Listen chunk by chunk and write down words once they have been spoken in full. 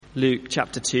Luke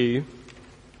chapter 2,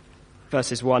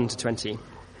 verses 1 to 20.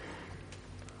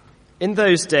 In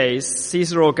those days,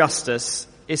 Caesar Augustus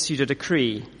issued a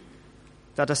decree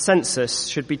that a census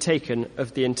should be taken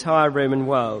of the entire Roman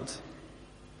world.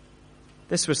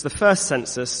 This was the first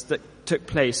census that took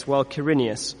place while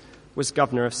Quirinius was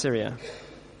governor of Syria.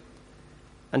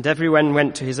 And everyone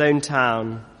went to his own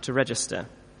town to register.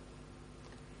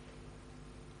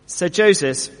 So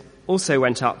Joseph also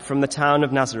went up from the town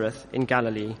of Nazareth in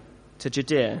Galilee to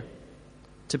Judea,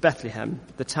 to Bethlehem,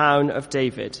 the town of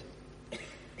David,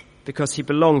 because he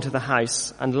belonged to the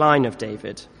house and line of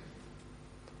David.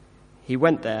 He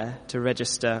went there to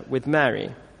register with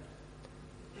Mary,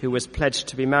 who was pledged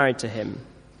to be married to him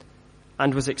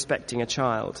and was expecting a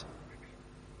child.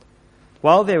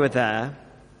 While they were there,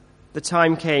 the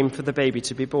time came for the baby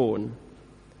to be born,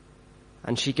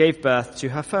 and she gave birth to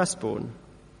her firstborn,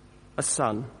 a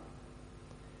son.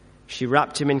 She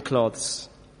wrapped him in cloths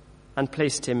and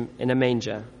placed him in a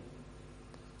manger,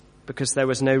 because there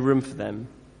was no room for them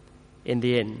in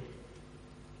the inn.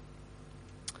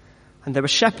 And there were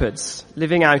shepherds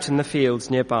living out in the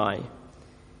fields nearby,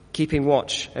 keeping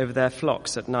watch over their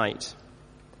flocks at night.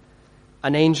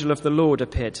 An angel of the Lord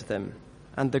appeared to them,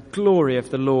 and the glory of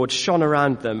the Lord shone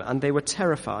around them, and they were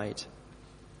terrified.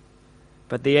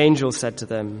 But the angel said to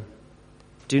them,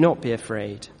 "Do not be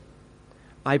afraid.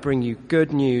 I bring you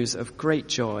good news of great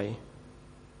joy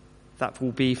that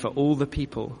will be for all the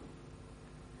people.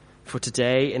 For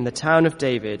today in the town of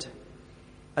David,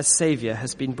 a Savior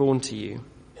has been born to you.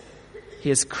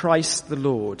 He is Christ the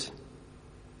Lord.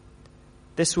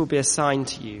 This will be a sign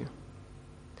to you.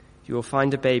 You will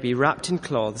find a baby wrapped in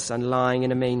cloths and lying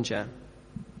in a manger."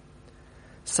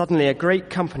 Suddenly a great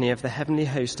company of the heavenly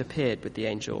host appeared with the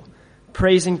angel,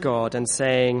 praising God and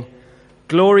saying,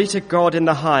 "Glory to God in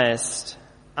the highest,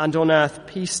 and on earth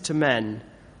peace to men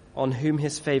on whom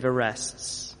his favor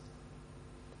rests."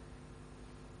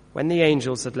 When the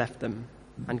angels had left them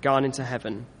and gone into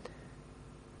heaven,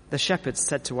 the shepherds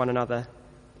said to one another,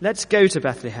 "Let's go to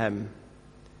Bethlehem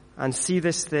and see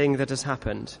this thing that has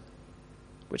happened,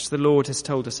 which the Lord has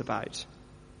told us about."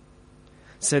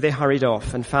 So they hurried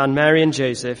off and found Mary and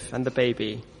Joseph and the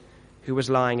baby, who was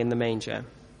lying in the manger.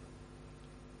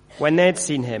 When they had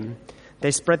seen him,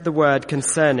 they spread the word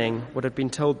concerning what had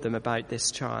been told them about this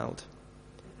child.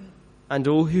 And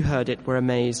all who heard it were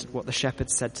amazed at what the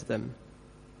shepherds said to them.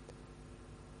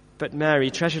 But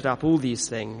Mary treasured up all these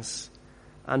things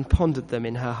and pondered them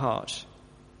in her heart.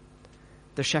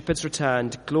 The shepherds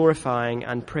returned, glorifying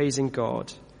and praising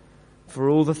God for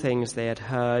all the things they had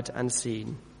heard and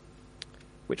seen,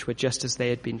 which were just as they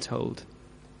had been told.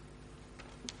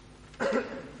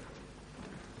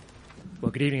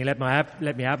 Well, good evening. Let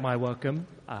me add my welcome.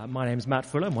 My name is Matt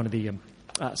Fuller. I'm one of the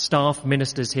staff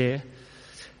ministers here.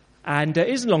 And it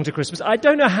isn't long to Christmas. I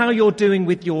don't know how you're doing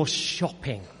with your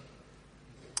shopping.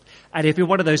 And if you're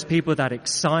one of those people that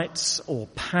excites or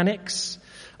panics,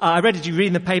 I read you read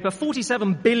in the paper,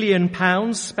 £47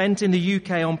 billion spent in the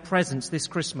UK on presents this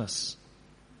Christmas.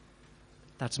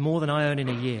 That's more than I earn in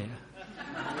a year.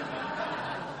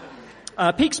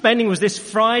 Peak spending was this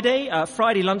Friday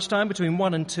lunchtime between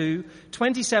 1 and 2.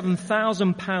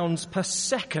 £27,000 per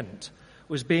second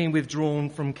was being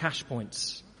withdrawn from cash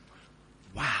points.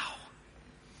 Wow.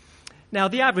 Now,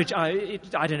 the average, I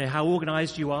don't know how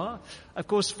organised you are. Of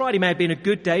course, Friday may have been a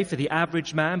good day for the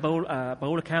average man. By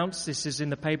all accounts, this is in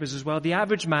the papers as well. The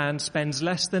average man spends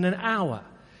less than an hour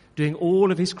doing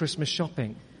all of his Christmas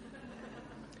shopping.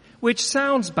 Which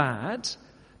sounds bad,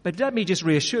 but let me just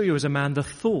reassure you as a man, the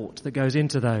thought that goes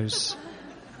into those.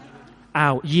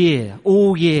 All year,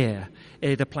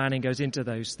 the planning goes into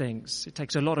those things. It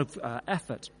takes a lot of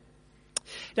effort.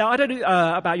 Now, I don't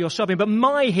know about your shopping, but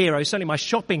my hero, certainly my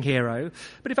shopping hero,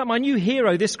 but in fact my new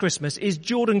hero this Christmas is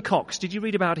Jordan Cox. Did you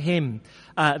read about him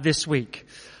this week?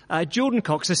 Jordan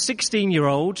Cox, a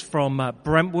 16-year-old from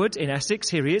Brentwood in Essex.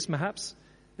 Here he is, perhaps.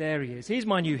 There he is. He's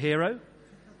my new hero.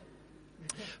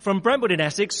 From Brentwood in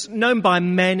Essex, known by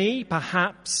many,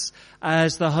 perhaps,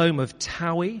 as the home of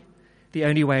Towie, the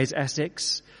only way is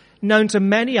Essex, known to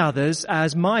many others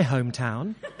as my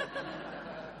hometown,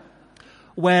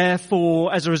 where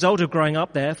as a result of growing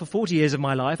up there for 40 years of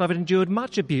my life, I've endured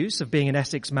much abuse of being an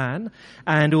Essex man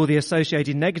and all the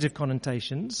associated negative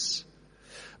connotations.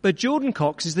 But Jordan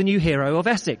Cox is the new hero of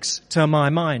Essex, to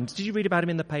my mind. Did you read about him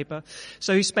in the paper?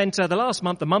 So he spent the last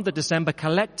month, the month of December,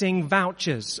 collecting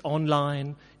vouchers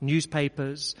online,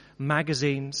 newspapers,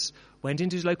 magazines, went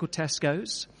into his local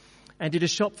Tesco's and did a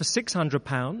shop for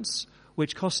 £600,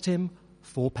 which cost him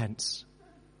 4p.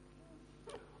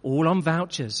 All on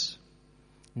vouchers.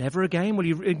 Never again will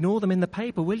you ignore them in the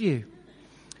paper, will you?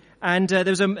 And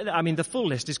the full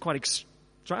list is quite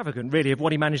extravagant, really, of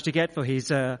what he managed to get for his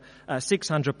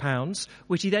 £600,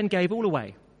 which he then gave all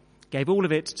away. Gave all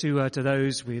of it to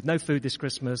those with no food this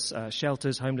Christmas,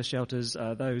 shelters, homeless shelters,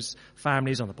 those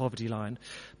families on the poverty line.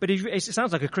 But it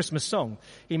sounds like a Christmas song.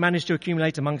 He managed to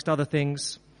accumulate, amongst other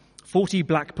things, 40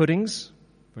 black puddings,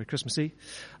 very Christmassy,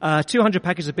 200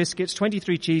 packets of biscuits,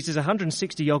 23 cheeses,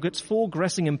 160 yogurts, 4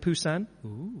 Gressingham Poussin,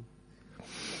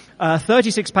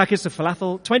 36 packets of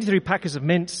falafel, 23 packets of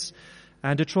mints,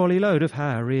 and a trolley load of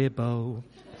Haribo.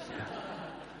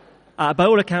 By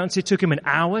all accounts, it took him an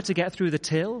hour to get through the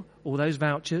till, all those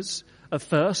vouchers. At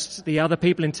first, the other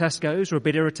people in Tesco's were a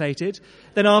bit irritated.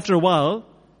 Then after a while,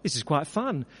 this is quite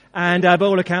fun. And by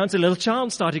all accounts, a little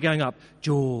chant started going up.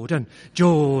 Jordan,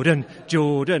 Jordan,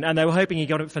 Jordan. And they were hoping he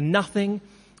got it for nothing.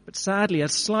 But sadly, a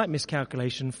slight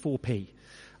miscalculation, 4p,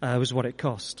 was what it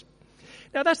cost.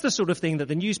 Now, that's the sort of thing that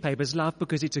the newspapers love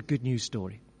because it's a good news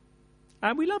story.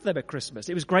 And we love them at Christmas.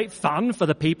 It was great fun for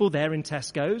the people there in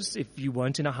Tesco's, if you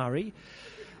weren't in a hurry.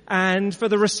 And for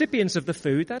the recipients of the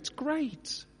food, that's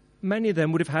great. Many of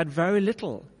them would have had very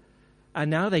little.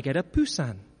 And now they get a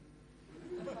Poussin.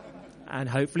 And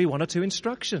hopefully 1 or 2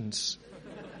 instructions.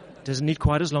 Doesn't need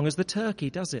quite as long as the turkey,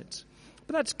 does it?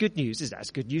 But that's good news. That's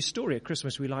a good news story at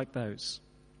Christmas. We like those.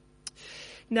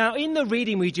 Now, in the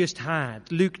reading we just had,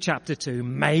 Luke chapter 2,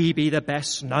 maybe the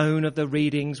best known of the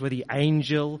readings where the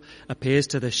angel appears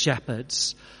to the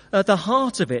shepherds, at the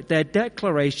heart of it, their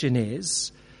declaration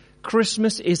is,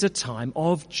 Christmas is a time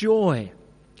of joy.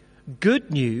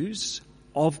 Good news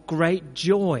of great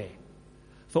joy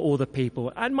for all the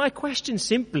people. And my question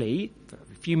simply, for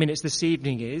a few minutes this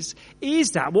evening is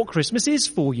that what Christmas is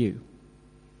for you?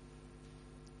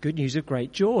 Good news of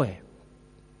great joy.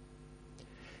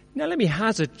 Now let me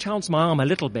chance my arm a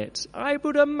little bit. I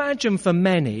would imagine for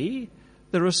many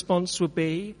the response would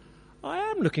be, I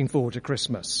am looking forward to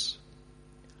Christmas.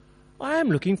 I am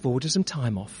looking forward to some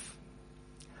time off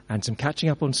and some catching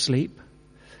up on sleep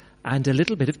and a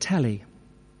little bit of telly.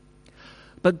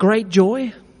 But great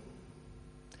joy?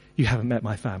 You haven't met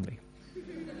my family.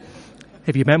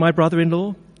 Have you met my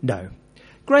brother-in-law? No.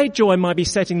 Great joy might be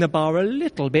setting the bar a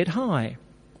little bit high.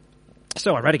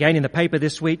 So I read again in the paper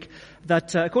this week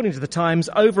that, according to the Times,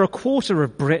 over a quarter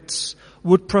of Brits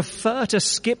would prefer to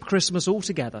skip Christmas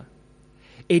altogether.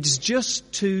 It's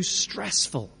just too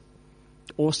stressful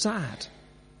or sad.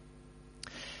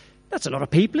 That's a lot of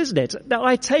people, isn't it? Now,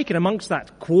 I take it amongst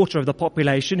that quarter of the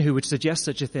population who would suggest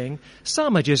such a thing,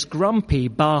 some are just grumpy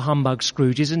bar humbug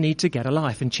Scrooges and need to get a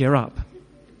life and cheer up.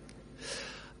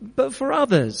 But for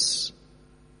others,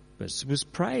 as was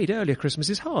prayed earlier, Christmas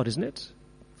is hard, isn't it?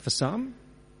 For some,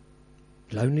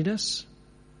 loneliness,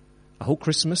 a whole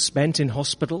Christmas spent in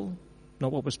hospital,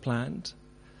 not what was planned.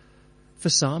 For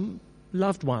some,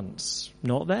 loved ones,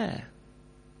 not there.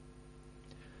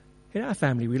 In our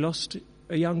family, we lost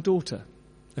a young daughter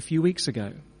a few weeks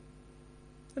ago.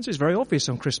 And so it's very obvious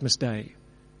on Christmas Day,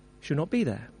 she'll not be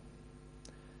there.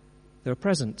 There are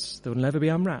presents that will never be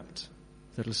unwrapped,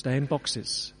 that will stay in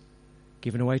boxes,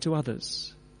 given away to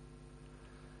others.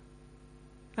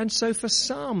 And so for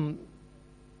some,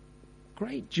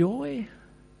 great joy.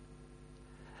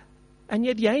 And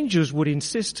yet the angels would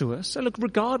insist to us, so look,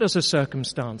 regardless of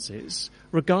circumstances,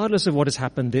 regardless of what has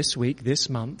happened this week, this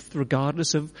month,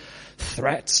 regardless of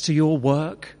threats to your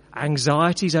work,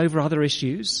 anxieties over other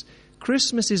issues,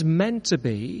 Christmas is meant to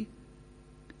be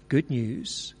good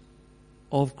news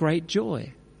of great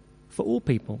joy for all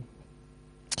people.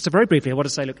 So very briefly, I want to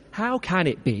say, look, how can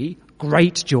it be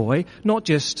great joy, not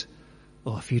just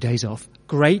a few days off,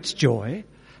 great joy?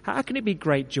 How can it be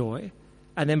great joy?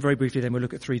 And then very briefly, then we'll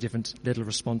look at 3 different little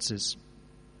responses.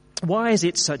 Why is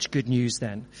it such good news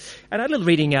then? And a little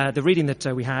reading, the reading that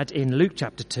we had in Luke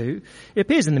chapter 2, it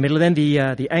appears in the middle, then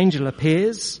the angel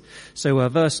appears. So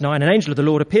verse 9, an angel of the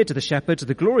Lord appeared to the shepherds,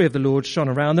 the glory of the Lord shone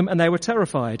around them, and they were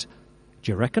terrified.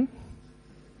 Do you reckon?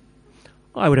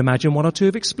 I would imagine 1 or 2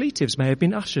 of expletives may have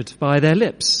been ushered by their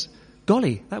lips.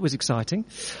 Golly, that was exciting.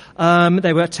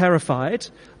 They were terrified,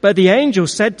 but the angel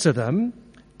said to them,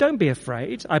 don't be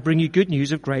afraid. I bring you good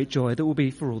news of great joy that will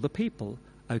be for all the people.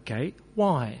 Okay,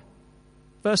 why?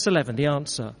 Verse 11, the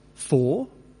answer.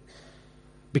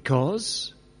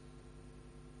 Because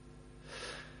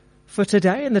for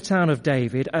today in the town of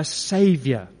David, a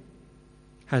Saviour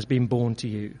has been born to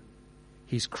you.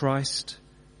 He's Christ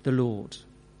the Lord.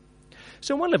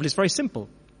 So on one level, it's very simple.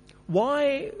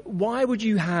 Why would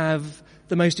you have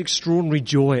the most extraordinary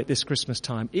joy at this Christmas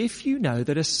time if you know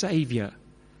that a Saviour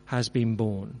has been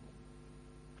born?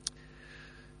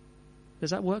 Does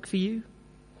that work for you?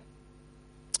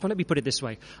 Well, let me put it this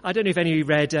way. I don't know if any of you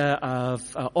read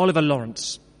of Oliver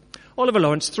Lawrence. Oliver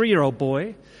Lawrence, 3-year-old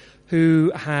boy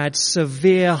who had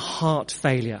severe heart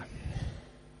failure.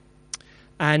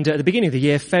 And at the beginning of the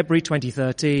year, February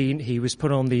 2013, he was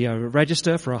put on the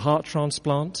register for a heart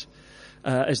transplant.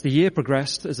 As the year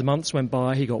progressed, as the months went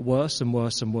by, he got worse and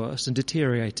worse and worse and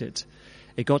deteriorated.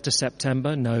 It got to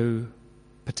September, no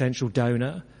potential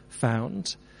donor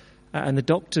found. And the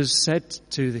doctors said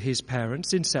to his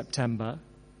parents in September,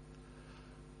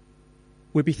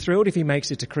 "We'd be thrilled if he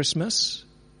makes it to Christmas,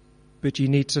 but you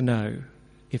need to know,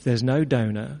 if there's no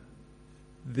donor,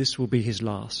 this will be his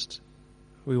last.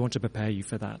 We want to prepare you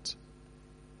for that."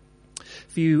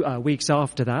 A few weeks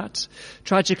after that,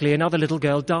 tragically, another little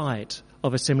girl died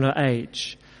of a similar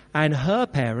age, and her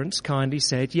parents kindly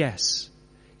said yes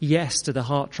to the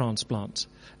heart transplant.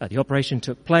 The operation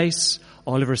took place.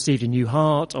 Oliver received a new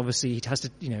heart. Obviously, he has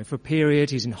to, for a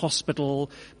period, he's in hospital.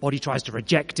 Body tries to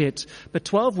reject it. But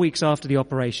 12 weeks after the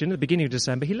operation, at the beginning of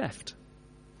December, he left.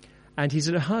 And he's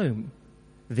at home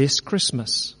this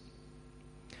Christmas.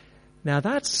 Now,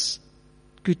 that's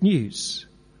good news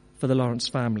for the Lawrence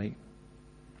family.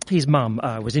 His mum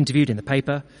was interviewed in the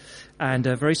paper, and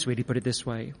very sweetly put it this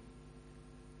way: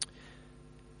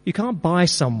 "You can't buy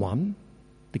someone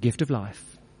the gift of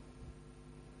life.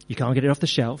 You can't get it off the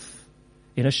shelf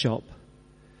in a shop.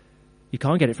 You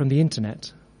can't get it from the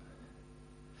internet.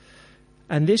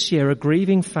 And this year, a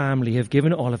grieving family have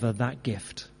given Oliver that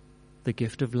gift, the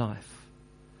gift of life.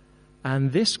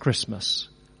 And this Christmas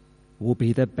will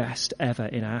be the best ever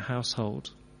in our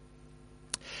household."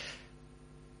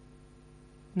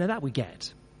 Now that we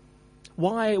get.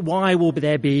 Why will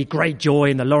there be great joy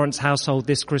in the Lawrence household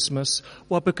this Christmas?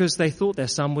 Well, because they thought their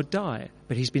son would die,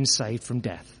 but he's been saved from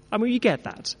death. I mean, you get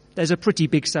that. There's a pretty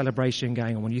big celebration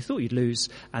going on when you thought you'd lose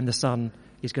and the son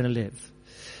is going to live.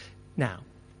 Now,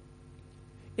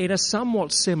 in a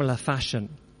somewhat similar fashion,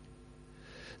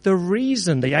 the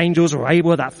reason the angels were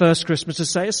able that first Christmas to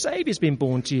say, "A Saviour's been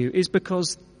born to you," is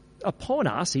because upon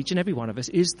us, each and every one of us,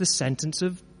 is the sentence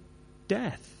of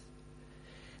death.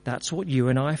 That's what you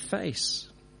and I face.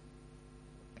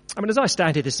 I mean, as I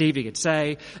stand here this evening and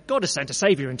say, God has sent a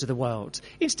Saviour into the world,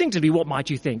 instinctively, what might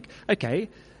you think? Okay,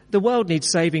 the world needs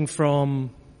saving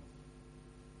from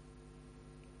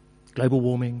global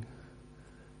warming,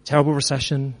 terrible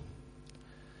recession,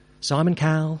 Simon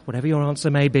Cowell, whatever your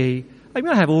answer may be. I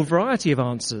mean, I have all variety of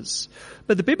answers.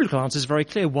 But the biblical answer is very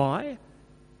clear. Why? It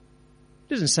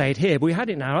doesn't say it here, but we had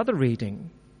it in our other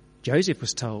reading. Joseph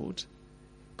was told,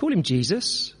 call him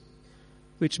Jesus,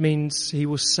 which means he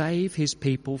will save his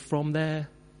people from their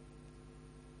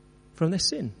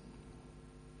sin.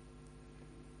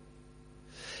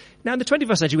 Now, in the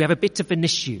 21st century, we have a bit of an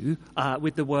issue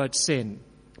with the word sin.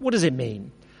 What does it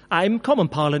mean? In common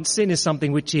parlance, sin is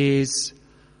something which is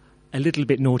a little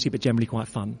bit naughty, but generally quite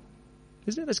fun.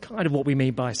 Isn't it? That's kind of what we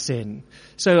mean by sin.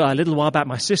 So a little while back,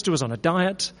 my sister was on a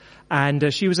diet,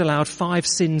 and she was allowed 5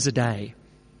 sins a day.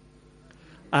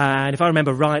 And if I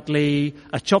remember rightly,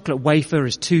 a chocolate wafer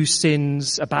is 2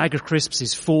 sins, a bag of crisps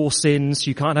is 4 sins.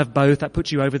 You can't have both. That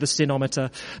puts you over the sinometer.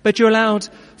 But you're allowed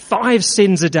 5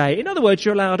 sins a day. In other words,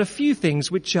 you're allowed a few things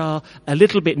which are a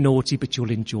little bit naughty, but you'll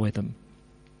enjoy them.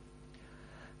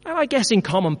 And I guess in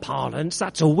common parlance,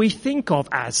 that's all we think of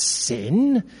as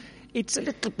sin. It's a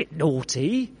little bit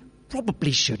naughty,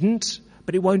 probably shouldn't,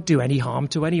 but it won't do any harm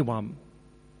to anyone.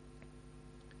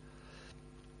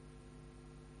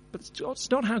 But it's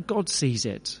not how God sees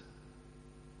it.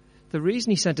 The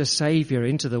reason he sent a Saviour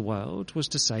into the world was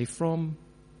to save from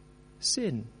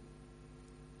sin.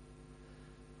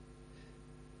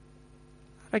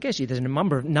 I guess there's a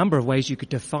number of ways you could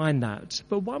define that,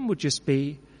 but one would just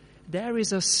be there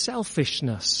is a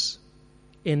selfishness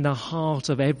in the heart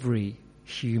of every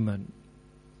human.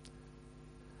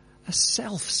 A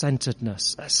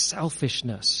self-centeredness, a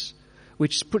selfishness,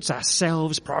 which puts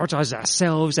prioritizes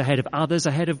ourselves ahead of others,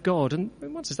 ahead of God. And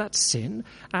what is that sin?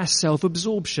 Our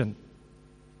self-absorption.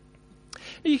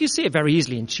 You can see it very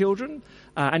easily in children,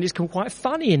 and it's quite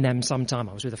funny in them sometimes.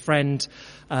 I was with a friend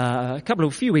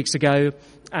a few weeks ago,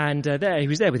 and he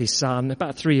was there with his son,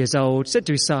 about 3 years old, said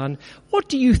to his son, "What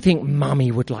do you think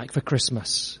Mummy would like for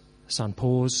Christmas?" The son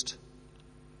paused.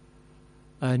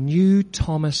 "A new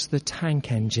Thomas the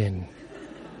Tank Engine."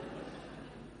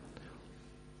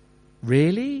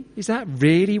 Really? Is that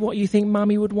really what you think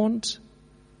Mummy would want?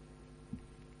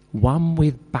 One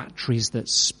with batteries that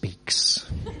speaks.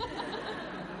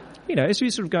 It's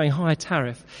sort of going high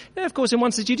tariff. Now, of course, in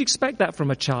one sense, you'd expect that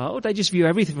from a child. They just view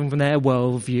everything from their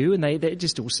worldview, and they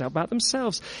just all say about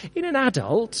themselves. In an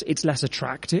adult, it's less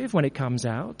attractive when it comes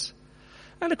out.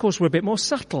 And, of course, we're a bit more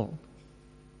subtle.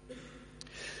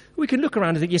 We can look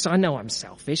around and think, yes, I know I'm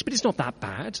selfish, but it's not that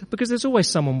bad, because there's always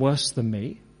someone worse than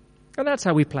me. And that's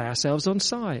how we play ourselves on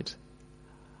side.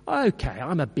 Okay,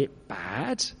 I'm a bit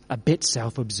bad, a bit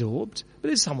self-absorbed, but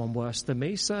there's someone worse than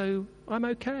me, so I'm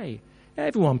okay.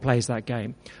 Everyone plays that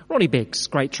game. Ronnie Biggs,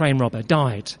 great train robber,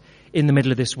 died in the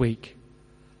middle of this week.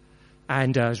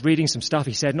 And I was reading some stuff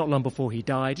he said not long before he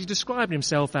died. He described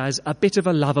himself as a bit of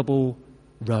a lovable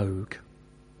rogue.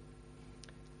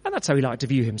 And that's how he liked to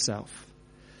view himself.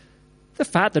 The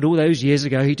fact that all those years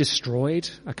ago he destroyed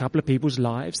a couple of people's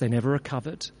lives, they never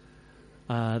recovered,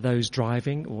 those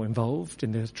driving or involved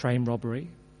in the train robbery.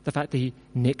 The fact that he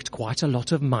nicked quite a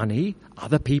lot of money,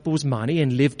 other people's money,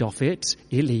 and lived off it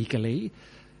illegally.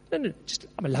 And just,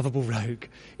 I'm a lovable rogue.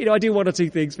 I do one or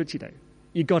two things, but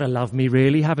you've got to love me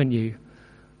really, haven't you?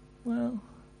 Well,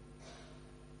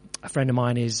 a friend of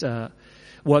mine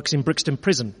works in Brixton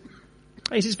Prison.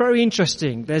 It's very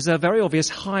interesting. There's a very obvious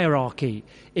hierarchy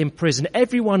in prison.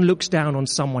 Everyone looks down on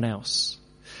someone else.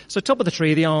 So top of the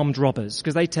tree are the armed robbers,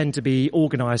 because they tend to be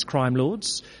organised crime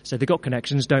lords. So they've got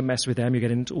connections, don't mess with them, you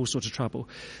get into all sorts of trouble.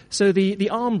 So the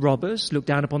armed robbers look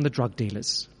down upon the drug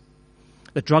dealers.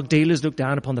 The drug dealers look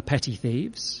down upon the petty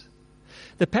thieves.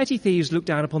 The petty thieves look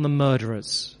down upon the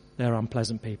murderers. They're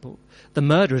unpleasant people. The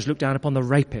murderers look down upon the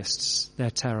rapists.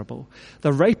 They're terrible.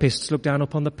 The rapists look down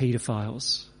upon the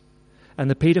paedophiles. And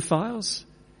the paedophiles?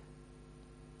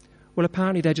 Well,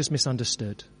 apparently they're just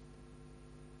misunderstood.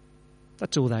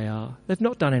 That's all they are. They've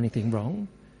not done anything wrong,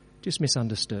 just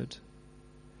misunderstood.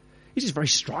 It is very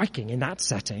striking in that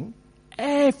setting.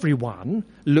 Everyone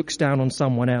looks down on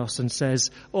someone else and says,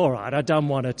 all right, I've done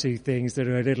one or two things that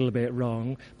are a little bit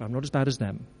wrong, but I'm not as bad as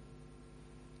them.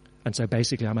 And so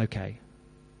basically I'm okay.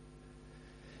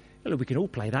 Look, we can all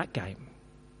play that game.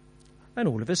 And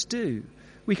all of us do.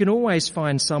 We can always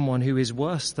find someone who is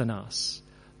worse than us,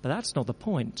 but that's not the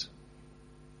point.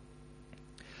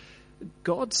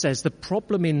 God says the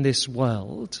problem in this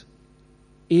world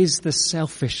is the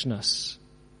selfishness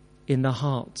in the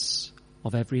hearts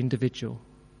of every individual.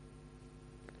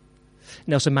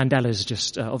 Nelson Mandela has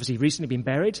just obviously recently been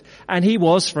buried, and he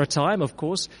was, for a time, of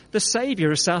course, the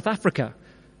saviour of South Africa.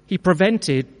 He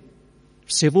prevented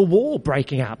civil war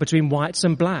breaking out between whites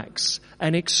and blacks.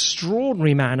 An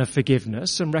extraordinary man of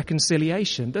forgiveness and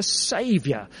reconciliation, the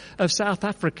saviour of South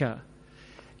Africa.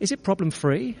 Is it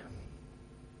problem-free?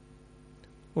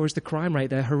 Or is the crime rate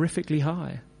there horrifically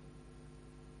high?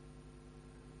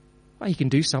 Well, he can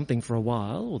do something for a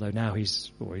while, although now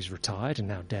he's retired and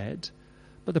now dead.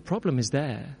 But the problem is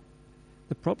there.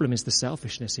 The problem is the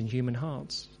selfishness in human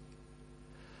hearts.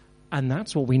 And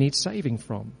that's what we need saving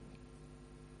from.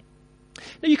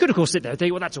 Now, you could, of course, sit there and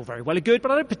think, well, that's all very well and good,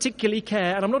 but I don't particularly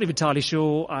care, and I'm not even entirely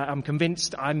sure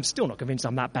I'm still not convinced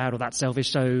I'm that bad or that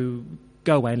selfish, so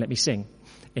go away and let me sing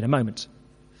in a moment.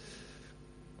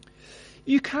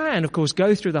 You can, of course,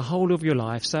 go through the whole of your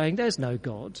life saying, there's no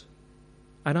God,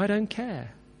 and I don't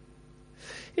care.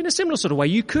 In a similar sort of way,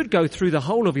 you could go through the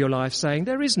whole of your life saying,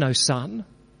 there is no sun.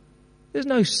 There's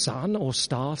no sun or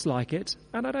stars like it,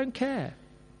 and I don't care.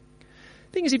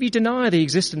 The thing is, if you deny the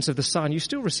existence of the sun, you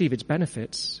still receive its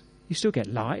benefits. You still get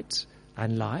light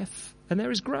and life, and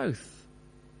there is growth.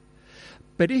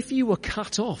 But if you were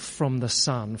cut off from the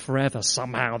sun forever,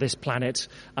 somehow this planet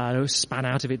span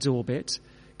out of its orbit,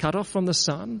 cut off from the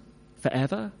sun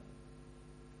forever,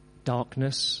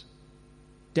 darkness,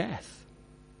 death,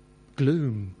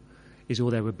 gloom is all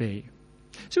there would be.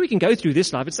 So we can go through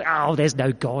this life and say, oh, there's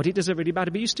no God, it doesn't really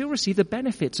matter, but you still receive the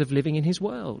benefits of living in his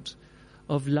world,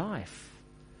 of life,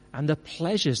 and the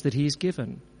pleasures that he's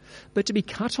given. But to be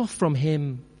cut off from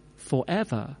him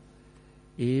forever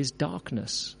is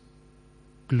darkness,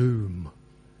 gloom,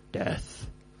 death.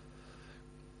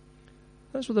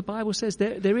 That's what the Bible says.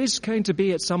 There is going to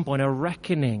be at some point a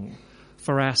reckoning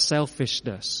for our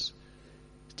selfishness.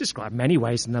 It's described many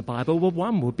ways in the Bible. Well,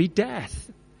 one would be death,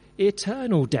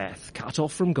 eternal death, cut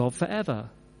off from God forever.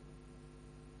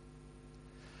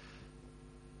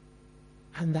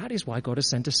 And that is why God has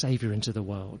sent a Saviour into the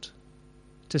world,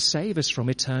 to save us from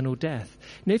eternal death.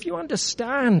 Now, if you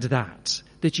understand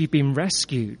that you've been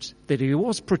rescued, that it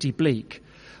was pretty bleak,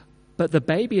 but the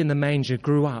baby in the manger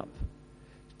grew up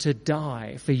to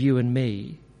die for you and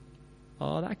me,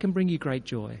 that can bring you great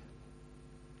joy.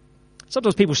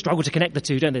 Sometimes people struggle to connect the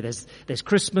two, don't they? There's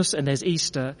Christmas and there's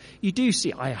Easter. You do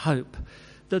see, I hope,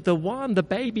 that the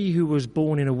baby who was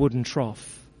born in a wooden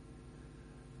trough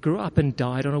grew up and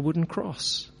died on a wooden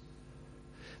cross.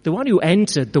 The one who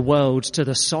entered the world to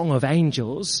the song of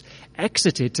angels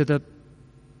exited to the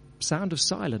sound of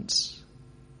silence,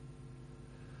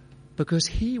 because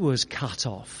he was cut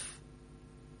off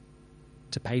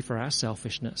to pay for our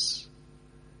selfishness,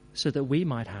 so that we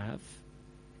might have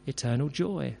eternal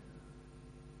joy.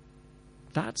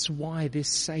 That's why this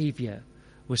Saviour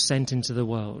was sent into the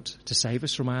world, to save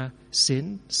us from our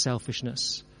sin,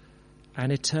 selfishness,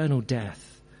 and eternal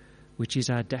death, which is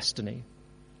our destiny.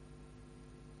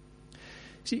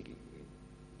 See,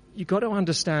 you've got to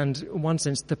understand, in one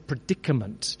sense, the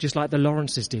predicament, just like the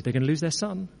Lawrences did. They're going to lose their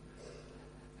son.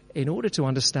 In order to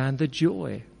understand the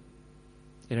joy,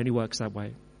 it only works that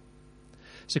way.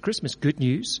 So Christmas, good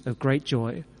news of great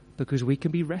joy, because we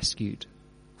can be rescued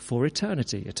for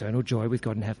eternity, eternal joy with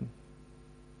God in heaven.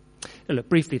 Now look,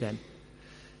 briefly then,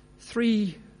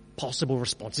 3 possible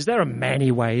responses. There are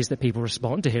many ways that people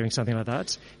respond to hearing something like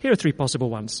that. Here are 3 possible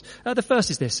ones. The first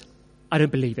is this: I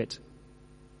don't believe it.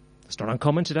 It's not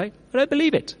uncommon today. I don't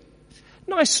believe it.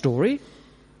 Nice story.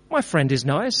 My friend is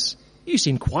nice. You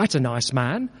seem quite a nice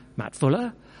man, Matt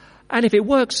Fuller. And if it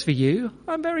works for you,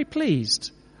 I'm very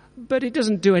pleased. But it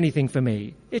doesn't do anything for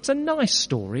me. It's a nice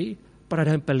story, but I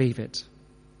don't believe it.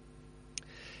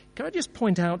 Can I just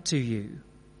point out to you,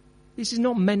 this is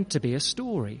not meant to be a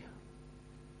story.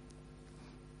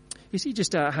 You see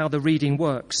just how the reading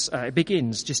works. It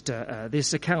begins just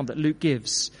this account that Luke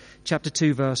gives, chapter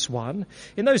 2, verse 1.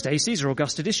 In those days, Caesar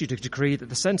Augustus issued a decree that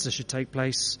the census should take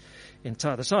place in the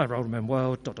entire Roman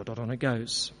world, ... on it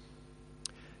goes.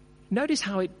 Notice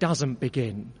how it doesn't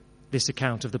begin, this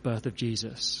account of the birth of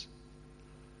Jesus.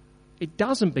 It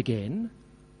doesn't begin,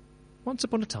 once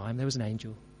upon a time there was an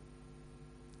angel.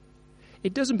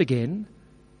 It doesn't begin,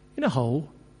 in a hole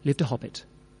lived a hobbit.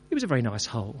 It was a very nice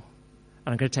hole.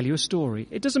 And I'm going to tell you a story.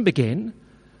 It doesn't begin,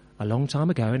 a long time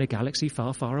ago in a galaxy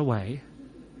far, far away.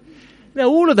 Now,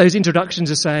 all of those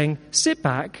introductions are saying, sit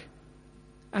back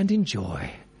and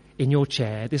enjoy in your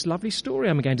chair this lovely story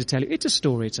I'm going to tell you. It's a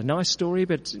story. It's a nice story,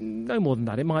 but no more than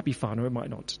that. It might be fun or it might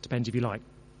not. Depends if you like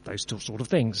those sort of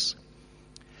things.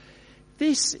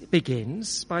 This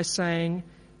begins by saying,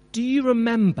 do you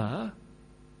remember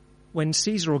when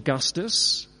Caesar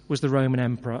Augustus was the Roman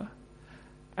emperor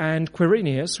and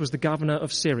Quirinius was the governor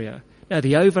of Syria? Now,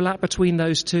 the overlap between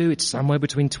those two, it's somewhere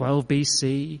between 12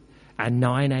 BC and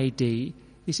 9 AD.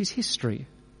 This is history.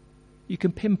 You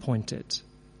can pinpoint it.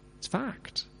 It's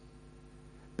fact.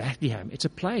 Bethlehem, it's a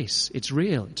place. It's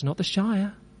real. It's not the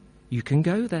Shire. You can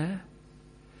go there.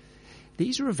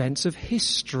 These are events of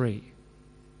history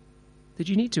that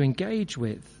you need to engage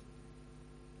with.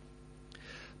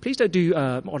 Please don't do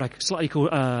what I slightly call,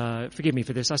 forgive me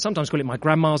for this, I sometimes call it my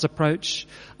grandma's approach.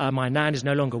 My nan is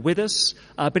no longer with us,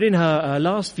 but in her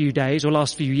last few days, or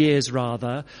last few years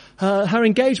rather, her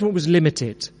engagement was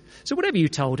limited. So whatever you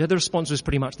told her, the response was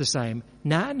pretty much the same.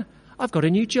 Nan, I've got a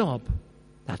new job.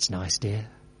 That's nice, dear.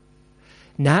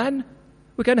 Nan,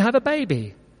 we're going to have a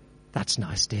baby. That's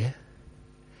nice, dear.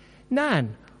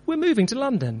 Nan, we're moving to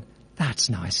London. That's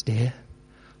nice, dear.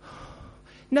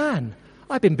 Nan,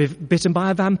 I've been bitten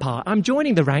by a vampire. I'm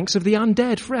joining the ranks of the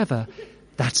undead forever.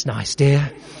 That's nice,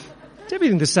 dear. It's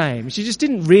everything the same. She just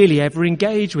didn't really ever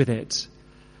engage with it.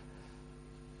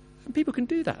 And people can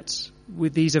do that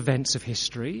with these events of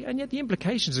history, and yet the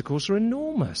implications, of course, are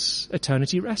enormous.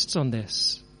 Eternity rests on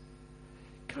this.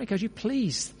 Can I encourage you,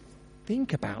 please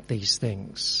think about these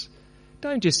things.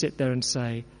 Don't just sit there and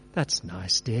say, that's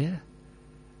nice, dear.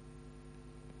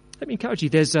 Let me encourage you,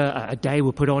 there's a day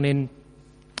we'll put on in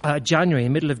January,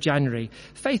 in the middle of January,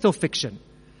 Faith or Fiction.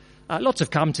 Lots have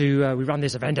come to, we run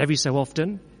this event every so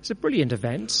often. It's a brilliant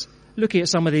event. Looking at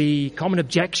some of the common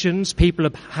objections people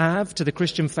have to the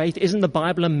Christian faith. Isn't the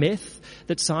Bible a myth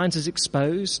that science has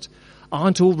exposed?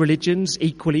 Aren't all religions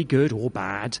equally good or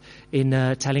bad in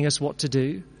telling us what to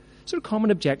do? Sort of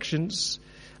common objections.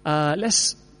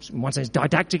 Less, in one sense,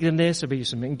 didactic than this. There'll be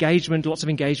some engagement, lots of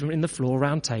engagement in the floor,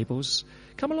 round tables.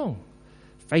 Come along.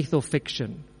 Faith or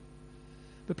fiction.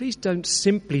 But please don't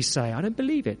simply say, I don't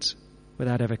believe it,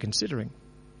 without ever considering.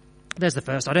 There's the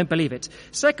first, I don't believe it.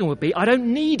 Second would be, I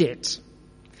don't need it.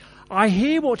 I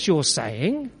hear what you're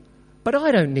saying, but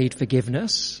I don't need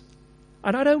forgiveness,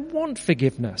 and I don't want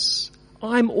forgiveness.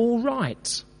 I'm all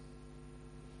right.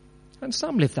 And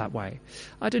some live that way.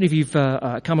 I don't know if you've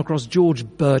come across George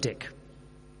Burdick.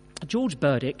 George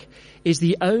Burdick is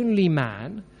the only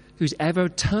man who's ever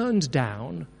turned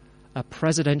down a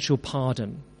presidential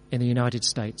pardon in the United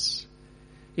States.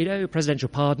 You know, presidential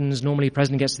pardons, normally the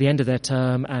president gets to the end of their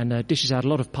term and dishes out a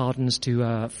lot of pardons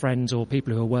to friends or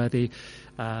people who are worthy,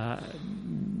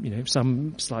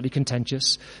 some slightly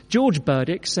contentious. George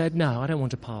Burdick said, no, I don't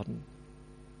want a pardon.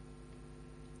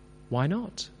 Why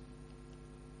not?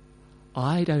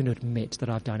 I don't admit that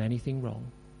I've done anything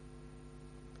wrong.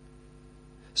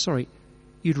 Sorry,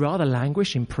 you'd rather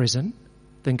languish in prison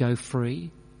than go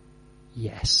free?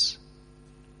 Yes.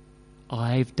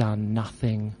 I've done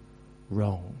nothing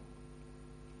wrong.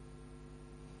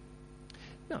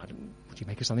 No, would you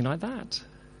make of something like that?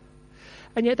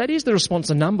 And yet that is the response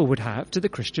a number would have to the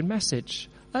Christian message.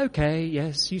 Okay,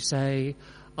 yes, you say,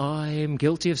 I am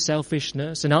guilty of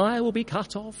selfishness and I will be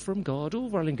cut off from God, all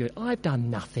well and good. I've done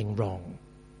nothing wrong.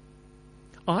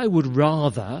 I would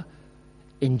rather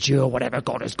endure whatever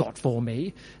God has got for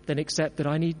me than accept that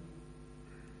I need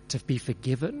to be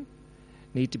forgiven,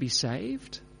 need to be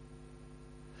saved.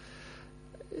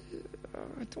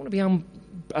 I don't want to be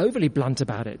overly blunt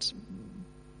about it,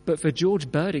 but for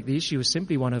George Burdick, the issue is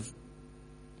simply one of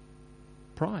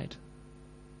pride.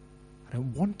 I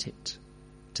don't want it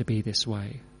to be this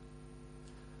way.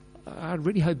 I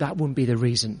really hope that wouldn't be the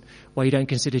reason why you don't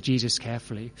consider Jesus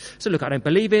carefully. So look, I don't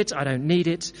believe it, I don't need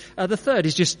it. The third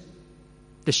is just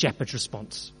the shepherd's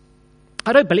response.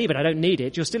 I don't believe it, I don't need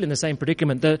it. You're still in the same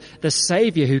predicament. The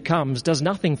Saviour who comes does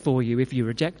nothing for you if you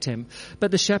reject him.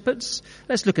 But the shepherds,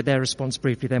 let's look at their response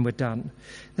briefly, then we're done.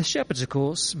 The shepherds, of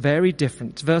course, very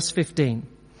different. Verse 15.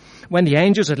 When the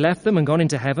angels had left them and gone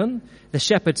into heaven, the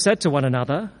shepherds said to one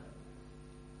another,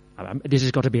 this has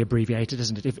got to be abbreviated,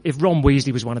 isn't it? If Ron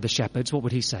Weasley was one of the shepherds, what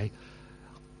would he say?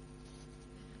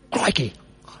 Crikey!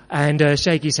 And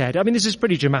shake his head. I mean, this is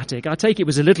pretty dramatic. I take it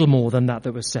was a little more than that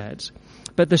was said.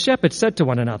 But the shepherds said to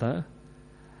one another,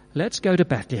 let's go to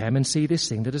Bethlehem and see this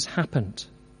thing that has happened,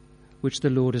 which the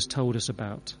Lord has told us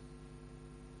about.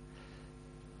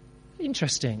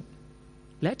 Interesting.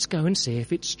 Let's go and see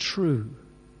if it's true.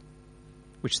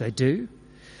 Which they do.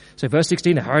 So verse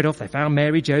 16, they hurried off. They found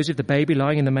Mary, Joseph, the baby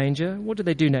lying in the manger. What did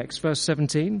they do next? Verse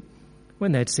 17,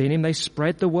 when they'd seen him, they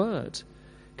spread the word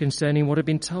concerning what had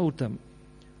been told them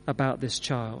about this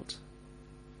child.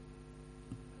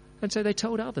 And so they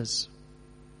told others.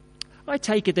 I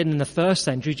take it that in the first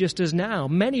century, just as now,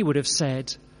 many would have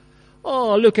said,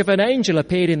 oh, look, if an angel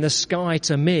appeared in the sky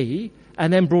to me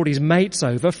and then brought his mates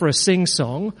over for a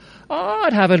sing-song,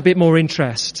 I'd have a bit more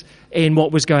interest in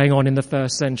what was going on in the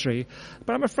first century.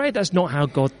 But I'm afraid that's not how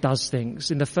God does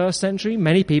things. In the first century,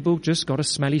 many people just got a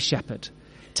smelly shepherd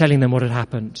telling them what had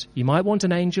happened. You might want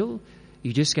an angel,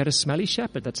 you just get a smelly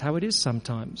shepherd. That's how it is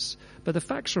sometimes. But the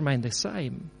facts remain the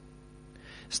same.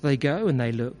 So they go and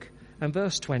they look. And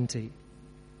verse 20,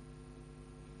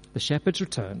 the shepherds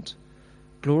returned,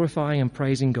 glorifying and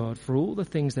praising God for all the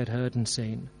things they'd heard and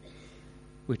seen,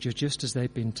 which are just as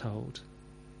they'd been told.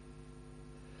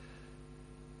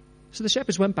 So the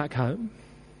shepherds went back home.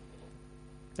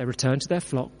 They returned to their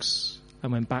flocks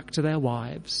and went back to their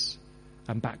wives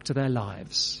and back to their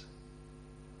lives.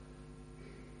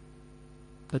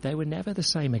 But they were never the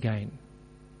same again.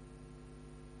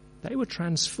 They were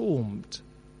transformed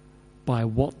by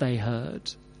what they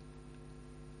heard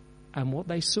and what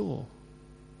they saw.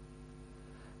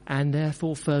 And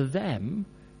therefore for them,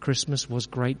 Christmas was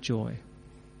great joy.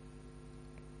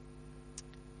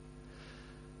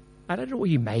 I don't know what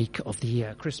you make of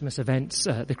the Christmas events,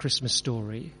 the Christmas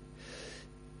story.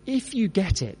 If you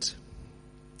get it,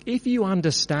 if you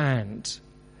understand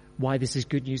why this is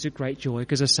good news of great joy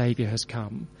because a Saviour has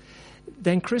come,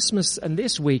 then Christmas and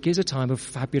this week is a time of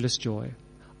fabulous joy.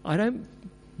 I don't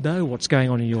know what's going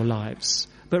on in your lives,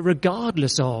 but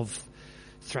regardless of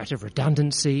threat of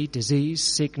redundancy, disease,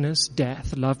 sickness,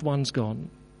 death, loved ones gone,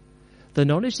 the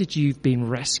knowledge that you've been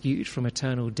rescued from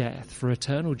eternal death for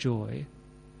eternal joy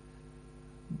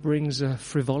brings a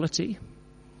frivolity,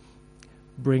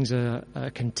 brings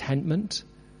a contentment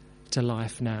to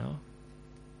life now,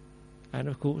 and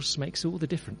of course makes all the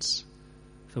difference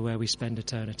for where we spend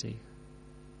eternity.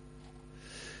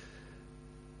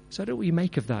 So I don't know what you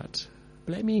make of that,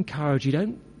 but let me encourage you,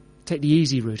 don't take the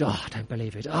easy route. Oh, I don't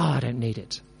believe it. Oh, I don't need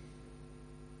it.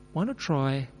 Why not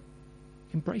try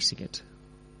embracing it,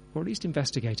 or at least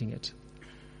investigating it?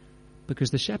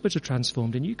 Because the shepherds are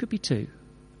transformed, and you could be too.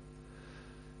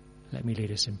 Let me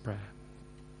lead us in prayer.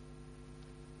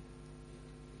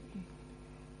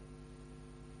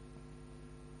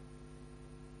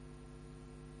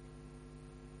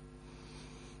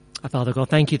 Our Father God,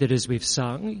 thank you that as we've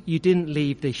sung, you didn't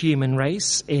leave the human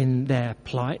race in their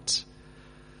plight,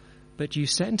 but you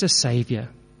sent a Saviour.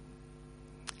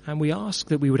 And we ask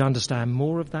that we would understand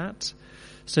more of that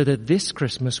so that this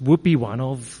Christmas would be one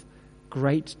of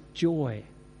great joy.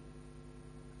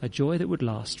 A joy that would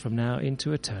last from now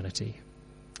into eternity.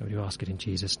 And we ask it in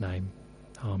Jesus' name.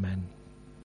 Amen.